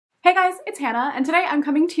Hey guys, it's Hannah, and today I'm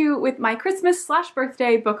coming to you with my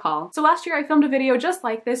Christmas/birthday book haul. So last year I filmed a video just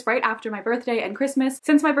like this right after my birthday and Christmas.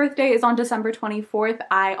 Since my birthday is on December 24th,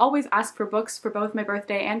 I always ask for books for both my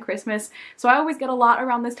birthday and Christmas, so I always get a lot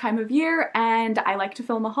around this time of year, and I like to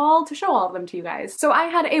film a haul to show all of them to you guys. So I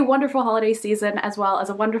had a wonderful holiday season as well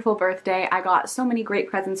as a wonderful birthday. I got so many great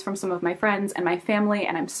presents from some of my friends and my family,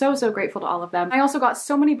 and I'm so grateful to all of them. I also got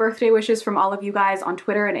so many birthday wishes from all of you guys on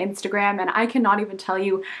Twitter and Instagram, and I cannot even tell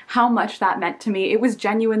you how much that meant to me. It was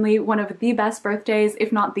genuinely one of the best birthdays,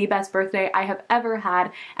 if not the best birthday I have ever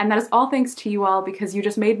had, and that is all thanks to you all because you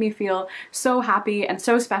just made me feel so happy and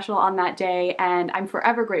so special on that day, and I'm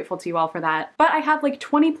forever grateful to you all for that. But I have like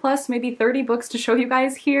 20 plus, maybe 30 books to show you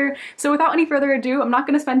guys here, so without any further ado, I'm not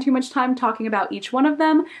going to spend too much time talking about each one of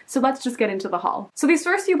them, so let's just get into the haul. So these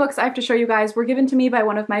first few books I have to show you guys were given to me by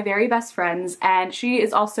one of my very best friends, and she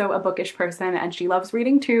is also a bookish person and she loves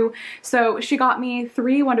reading too, so she got me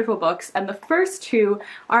 3 wonderful books. And the first 2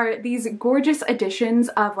 are these gorgeous editions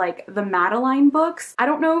of like the Madeline books. I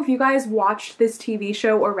don't know if you guys watched this TV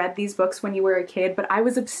show or read these books when you were a kid, but I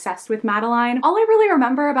was obsessed with Madeline. All I really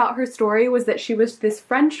remember about her story was that she was this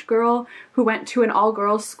French girl who went to an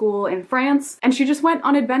all-girls school in France, and she just went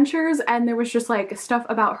on adventures, and there was just like stuff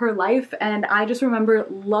about her life, and I just remember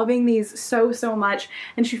loving these so much.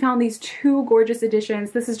 And she found these 2 gorgeous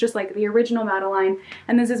editions. This is just like the original Madeline,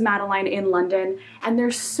 and this is Madeline in London, and they're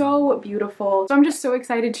so beautiful. So I'm just so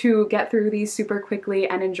excited to get through these super quickly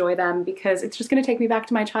and enjoy them because it's just gonna take me back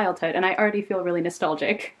to my childhood, and I already feel really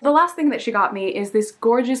nostalgic. The last thing that she got me is this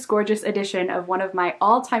gorgeous edition of one of my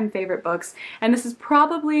all-time favorite books, and this is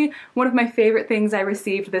probably one of my favorite things I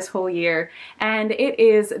received this whole year, and it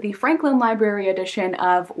is the Franklin Library edition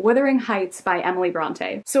of Wuthering Heights by Emily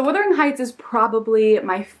Bronte. So Wuthering Heights is probably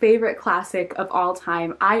my favorite classic of all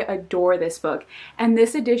time. I adore this book, and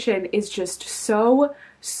this edition is just so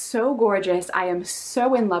gorgeous. I am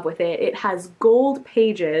so in love with it. It has gold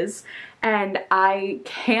pages, and I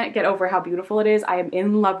can't get over how beautiful it is. I am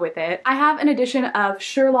in love with it. I have an edition of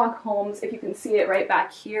Sherlock Holmes, if you can see it right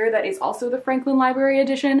back here, that is also the Franklin Library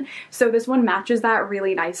edition. So this one matches that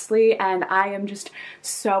really nicely, and I am just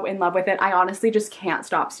so in love with it. I honestly just can't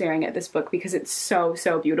stop staring at this book because it's so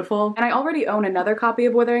beautiful. And I already own another copy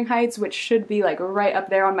of Wuthering Heights, which should be like right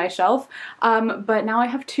up there on my shelf, but now I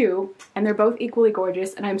have 2, and they're both equally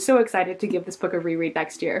gorgeous, and I'm so excited to give this book a reread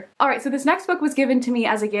next year. Alright, so this next book was given to me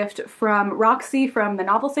as a gift from Roxy from the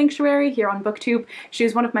Novel Sanctuary here on BookTube. She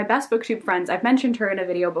is one of my best BookTube friends. I've mentioned her in a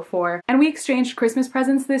video before. And we exchanged Christmas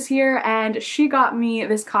presents this year, and she got me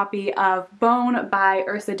this copy of Bone by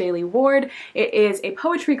Ursa Daley Ward. It is a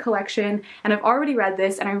poetry collection, and I've already read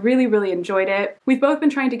this, and I really enjoyed it. We've both been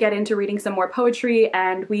trying to get into reading some more poetry,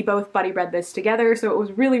 and we both buddy read this together, so it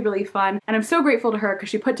was really fun. And I'm so grateful to her because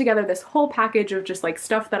she put together this whole package of just like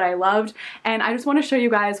stuff that I loved. And I just want to show you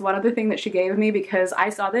guys one other thing that she gave me because I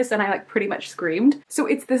saw this and I like pretty much screamed. So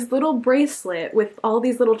it's this little bracelet with all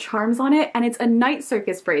these little charms on it, and it's a night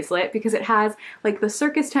circus bracelet because it has like the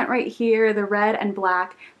circus tent right here, the red and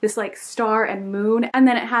black, this like star and moon, and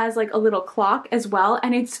then it has like a little clock as well,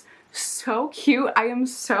 and it's so cute. I am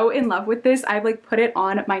so in love with this. I've like put it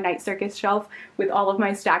on my night circus shelf with all of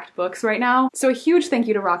my stacked books right now. So a huge thank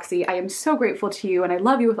you to Roxy. I am so grateful to you, and I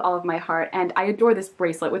love you with all of my heart, and I adore this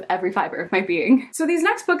bracelet with every fiber of my being. So these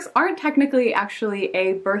next books aren't technically actually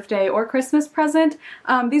a birthday or Christmas present.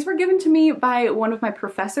 These were given to me by one of my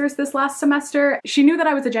professors this last semester. She knew that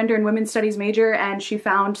I was a gender and women's studies major, and she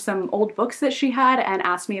found some old books that she had and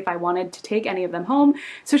asked me if I wanted to take any of them home.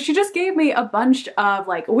 So she just gave me a bunch of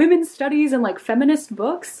like women's studies and like feminist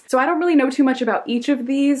books. So I don't really know too much about each of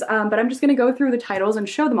these, but I'm just gonna go through the titles and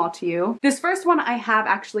show them all to you. This first one I have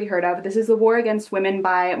actually heard of. This is The War Against Women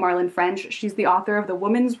by Marlon French. She's the author of The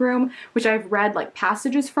Woman's Room, which I've read like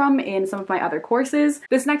passages from in some of my other courses.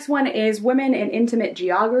 This next one is Women in Intimate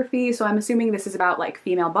Geography, so I'm assuming this is about like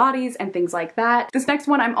female bodies and things like that. This next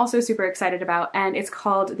one I'm also super excited about, and it's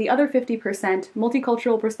called The Other 50%,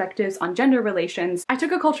 Multicultural Perspectives on Gender Relations. I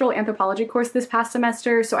took a cultural anthropology course this past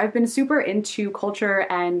semester, so I've been super into culture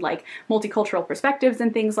and like multicultural perspectives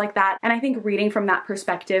and things like that, and I think reading from that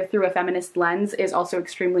perspective through a feminist lens is also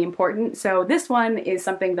extremely important, so this one is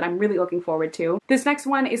something that I'm really looking forward to. This next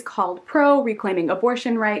one is called Pro: Reclaiming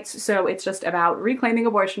Abortion Rights, so it's just about reclaiming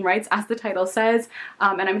abortion rights as the title says,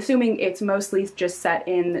 and I'm assuming it's mostly just set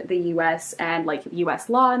in the US and like US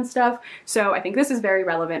law and stuff, so I think this is very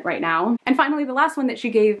relevant right now. And finally, the last one that she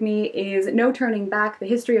gave me is No Turning Back: The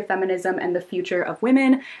History of Feminism and the Future of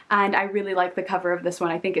Women, and I really like the cover of this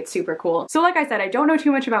one. I think it's super cool. So like I said, I don't know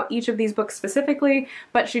too much about each of these books specifically,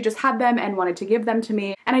 but she just had them and wanted to give them to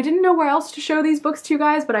me. And I didn't know where else to show these books to you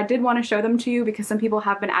guys, but I did want to show them to you because some people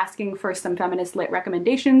have been asking for some feminist lit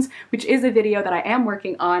recommendations, which is a video that I am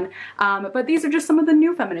working on. But these are just some of the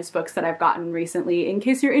new feminist books that I've gotten recently, in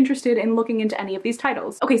case you're interested in looking into any of these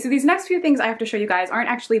titles. Okay, so these next few things I have to show you guys aren't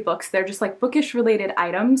actually books, they're just like bookish related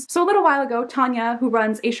items. So a little while ago, Tanya, who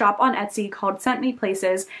runs a shop on Etsy called Sent Me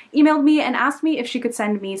Places, emailed me and asked me if she could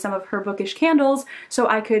send me some of her bookish candles so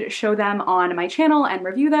I could show them on my channel and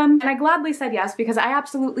review them. And I gladly said yes because I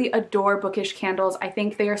absolutely adore bookish candles. I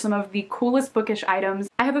think they are some of the coolest bookish items.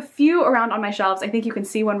 I have a few around on my shelves. I think you can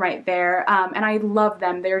see one right there, and I love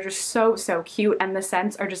them. They're just so cute, and the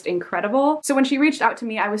scents are just incredible. So when she reached out to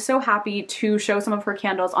me, I was so happy to show some of her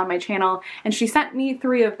candles on my channel, and she sent me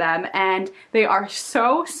 3 of them, and they are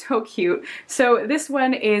so cute. So this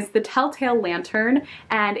one is the Telltale Lantern,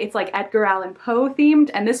 and it's like Edgar Allan Poe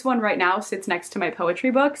themed, and this one right now sits next to my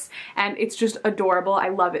poetry books, and it's just adorable. I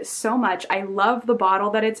love it so much. I love the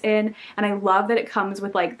bottle that it's in, and I love that it comes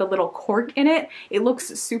with like the little cork in it. It looks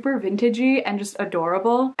super vintagey and just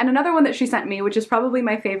adorable. And another one that she sent me, which is probably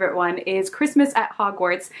my favorite one, is Christmas at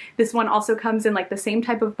Hogwarts. This one also comes in like the same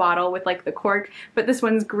type of bottle with like the cork, but this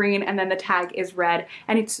one's green and then the tag is red,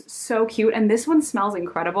 and it's so cute. And this one smells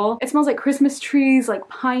incredible. It smells like Christmas trees, like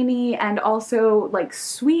piney, and also like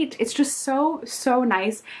sweet. It's just so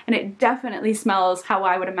nice, and it definitely smells how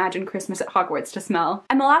I would imagine Christmas at Hogwarts to smell.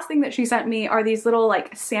 And the last thing that she sent me are these little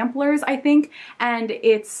like samplers, I think, and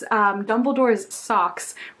it's Dumbledore's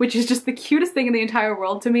socks, which is just the cutest thing in the entire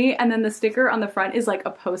world to me. And then the sticker on the front is like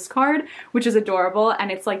a postcard, which is adorable,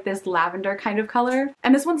 and it's like this lavender kind of color.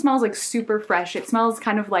 And this one smells like super fresh. It smells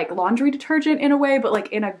kind of like laundry detergent in a way, but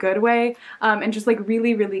like in a good way, and just like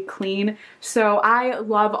really clean. So I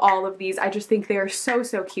love all of these. I just think they are so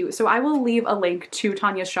cute. So I will leave a link to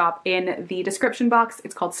Tanya's shop in the description box.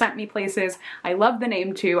 It's called Sent Me Places. I love the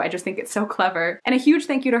name too. I just think it's so clever. And a huge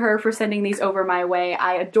thank you to her for sending these over my way.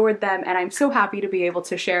 I adored them, and I'm so happy to be able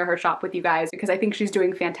to share her shop with you guys because I think she's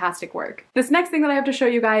doing fantastic work. This next thing that I have to show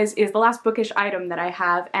you guys is the last bookish item that I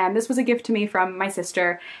have, and this was a gift to me from my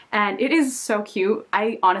sister, and it is so cute.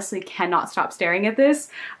 I honestly cannot stop staring at this,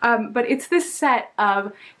 but it's this set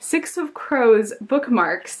of 6 of Crows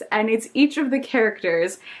bookmarks, and it's each of the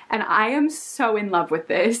characters, and I am so in love with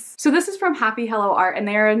this. So this is from Happy Hello Art, and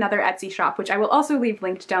they are another Etsy shop, which I will also leave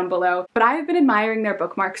linked down below, but I have been admiring their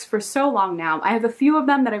bookmarks for so long now. I have a few of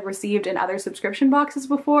them that I've received in other subscription boxes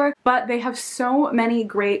before, but they have so many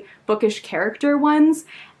great bookish character ones,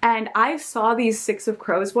 and I saw these 6 of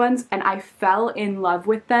Crows ones and I fell in love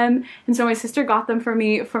with them, and so my sister got them for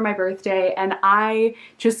me for my birthday, and I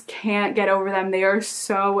just can't get over them. They are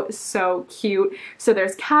so cute. So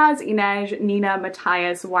there's Kaz, Inej, Nina,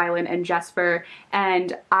 Matthias, Wylan, and Jesper,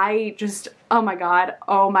 and I just, oh my god,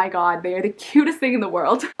 they are the cutest thing in the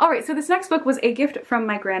world. Alright, so this next book was a gift from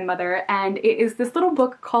my grandmother, and it is this little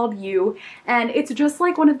book called You, and it's just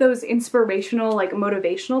like one of those inspirational, like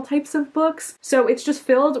motivational types of books. So it's just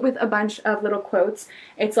filled with a bunch of little quotes.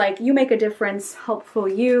 It's like, you make a difference, helpful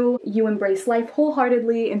you embrace life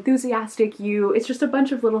wholeheartedly, enthusiastic you. It's just a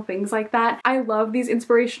bunch of little things like that. I love these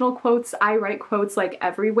inspirational quotes. I write quotes like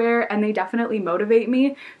everywhere, and they definitely motivate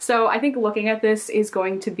me. So I think looking at this is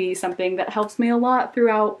going to be something that helps me a lot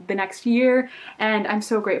throughout the next year, and I'm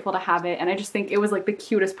so grateful to have it, and I just think it was like the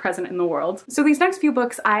cutest present in the world. So these next few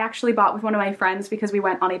books I actually bought with one of my friends because we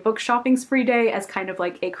went on a book shopping spree day as kind of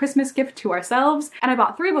like a Christmas gift to ourselves, and I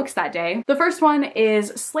bought 3 books that day. The first one is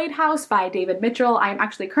Slade House by David Mitchell. I'm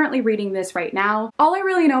actually currently reading this right now. All I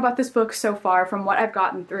really know about this book so far from what I've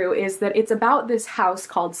gotten through is that it's about this house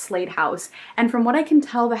called Slade House, and from what I can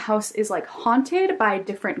tell, the house is like haunted by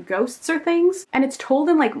different ghosts or things, and it's told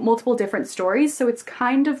in like multiple different stories, so it's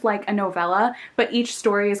kind of like a novella, but each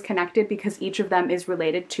story is connected because each of them is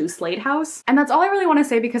related to Slade House. And that's all I really want to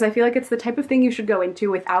say because I feel like it's the type of thing you should go into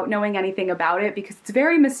without knowing anything about it because it's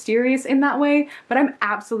very mysterious in that way, but I'm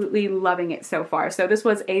absolutely loving it so far. So this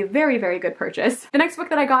was a very good purchase. The next book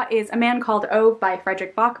that I got is A Man Called Ove by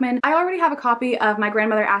Fredrik Backman. I already have a copy of My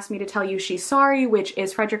Grandmother Asked Me to Tell You She's Sorry, which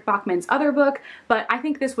is Fredrik Backman's other book, but I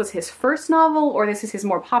think this was his first novel, or this is his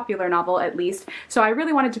more popular novel at least, so I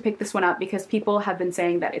really wanted to pick this one up because people have been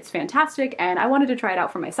saying that it's fantastic and I wanted to try it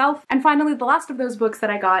out for myself. And finally, the last of those books that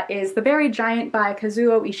I got is The Buried Giant by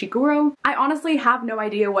Kazuo Ishiguro. I honestly have no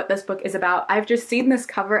idea what this book is about. I've just seen this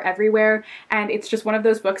cover everywhere and it's just one of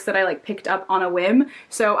those books that I like picked up on a whim,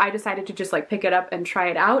 so I decided to just like pick it up and try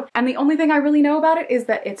it out. And the only thing I really know about it is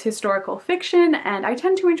that it's historical fiction, and I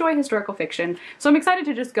tend to enjoy historical fiction, so I'm excited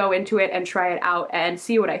to just go into it and try it out and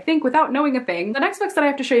see what I think without knowing a thing. The next books that I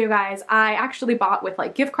have to show you guys I actually bought with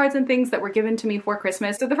like gift cards and things that were given to me for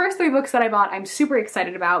Christmas. So the first 3 books that I bought I'm super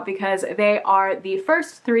excited about because they are the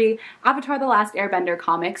first 3 Avatar: The Last Airbender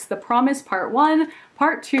comics, The Promise Part 1,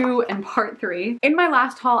 Part 2, and Part 3. In my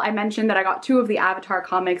last haul, I mentioned that I got 2 of the Avatar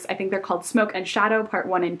comics. I think they're called Smoke and Shadow Part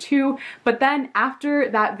 1 and 2, but then after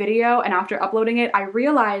that video and after uploading it, I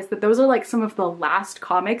realized that those are like some of the last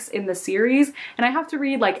comics in the series, and I have to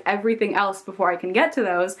read like everything else before I can get to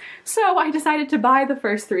those, so I decided to buy the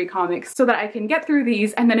first 3 comics so that I can get through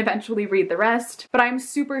these and then eventually read the rest. But I'm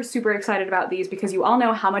super, super excited about these because you all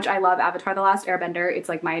know how much I love Avatar: The Last Airbender. It's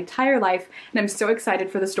like my entire life, and I'm so excited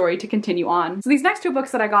for the story to continue on. So these next 2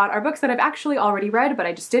 books that I got are books that I've actually already read but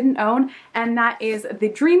I just didn't own, and that is The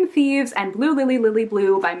Dream Thieves and Blue Lily Lily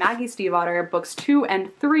Blue by Maggie Stiefvater, books 2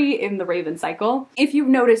 and 3 in the Raven cycle. If you've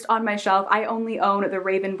noticed on my shelf, I only own The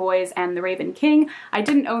Raven Boys and The Raven King. I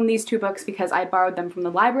didn't own these 2 books because I borrowed them from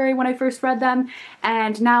the library when I first read them,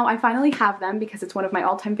 and now I finally have them because it's one of my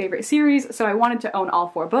all-time favorite series, so I wanted to own all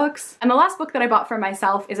 4 books. And the last book that I bought for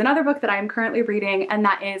myself is another book that I am currently reading, and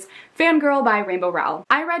that is Fangirl by Rainbow Rowell.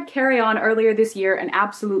 I read Carry On earlier this year and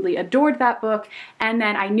absolutely adored that book, and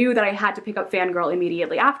then I knew that I had to pick up Fangirl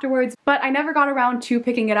immediately afterwards, but I never got around to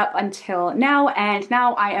picking it up until now, and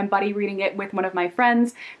now I am buddy reading it with one of my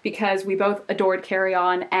friends because we both adored Carry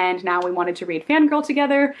On and now we wanted to read Fangirl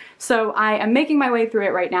together. So I am making my way through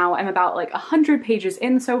it right now. I'm about like 100 pages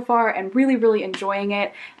in so far and really, really enjoying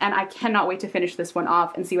it, and I cannot wait to finish this one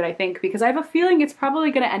off and see what I think because I have a feeling it's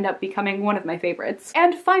probably going to end up becoming one of my favorites.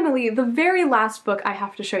 And finally, the very last book I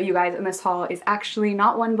have to show you guys in this haul is actually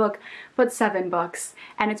not 1 book, but 7 books,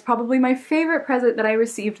 and it's probably my favorite present that I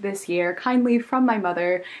received this year, kindly from my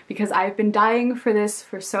mother, because I've been dying for this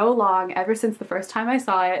for so long, ever since the first time I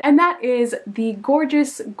saw it, and that is the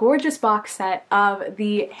gorgeous, gorgeous box set of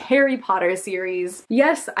the Harry Potter series.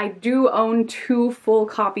 Yes, I do own 2 full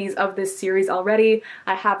copies of this series already.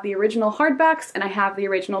 I have the original hardbacks and I have the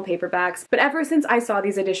original paperbacks, but ever since I saw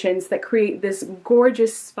these editions that create this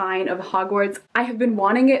gorgeous spine of Hogwarts, I have been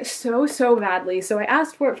wanting it so, so badly, so I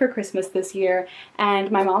asked for it for Christmas this year,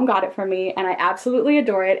 and my mom got it for me, and I absolutely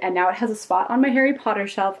adore it, and now it has a spot on my Harry Potter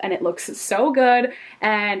shelf, and it looks so good,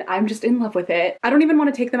 and I'm just in love with it. I don't even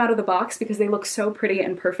want to take them out of the box because they look so pretty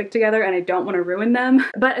and perfect together, and I don't want to ruin them,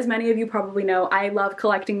 but as many of you probably know, I love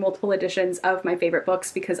collecting multiple editions of my favorite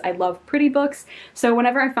books because I love pretty books, so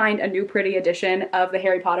whenever I find a new pretty edition of the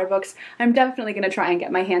Harry Potter books, I'm definitely going to try and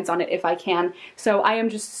get my hands on it if I can, so I am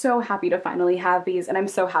just so happy to finally have these, and I'm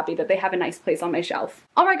so happy that they have a nice place on my shelf.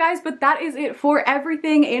 Alright guys, but that is it for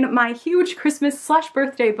everything in my huge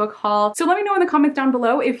Christmas/birthday book haul. So let me know in the comments down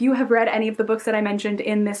below if you have read any of the books that I mentioned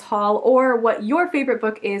in this haul, or what your favorite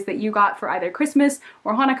book is that you got for either Christmas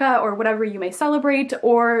or Hanukkah or whatever you may celebrate,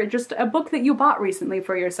 or just a book that you bought recently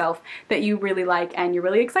for yourself that you really like and you're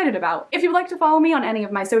really excited about. If you'd like to follow me on any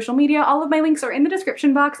of my social media, all of my links are in the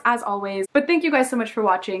description box as always. But thank you guys so much for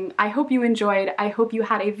watching. I hope you enjoyed. I hope you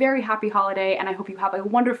had a very happy holiday, and I hope you have a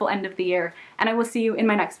wonderful end of the year, and I will see you in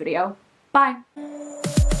my next video. Bye!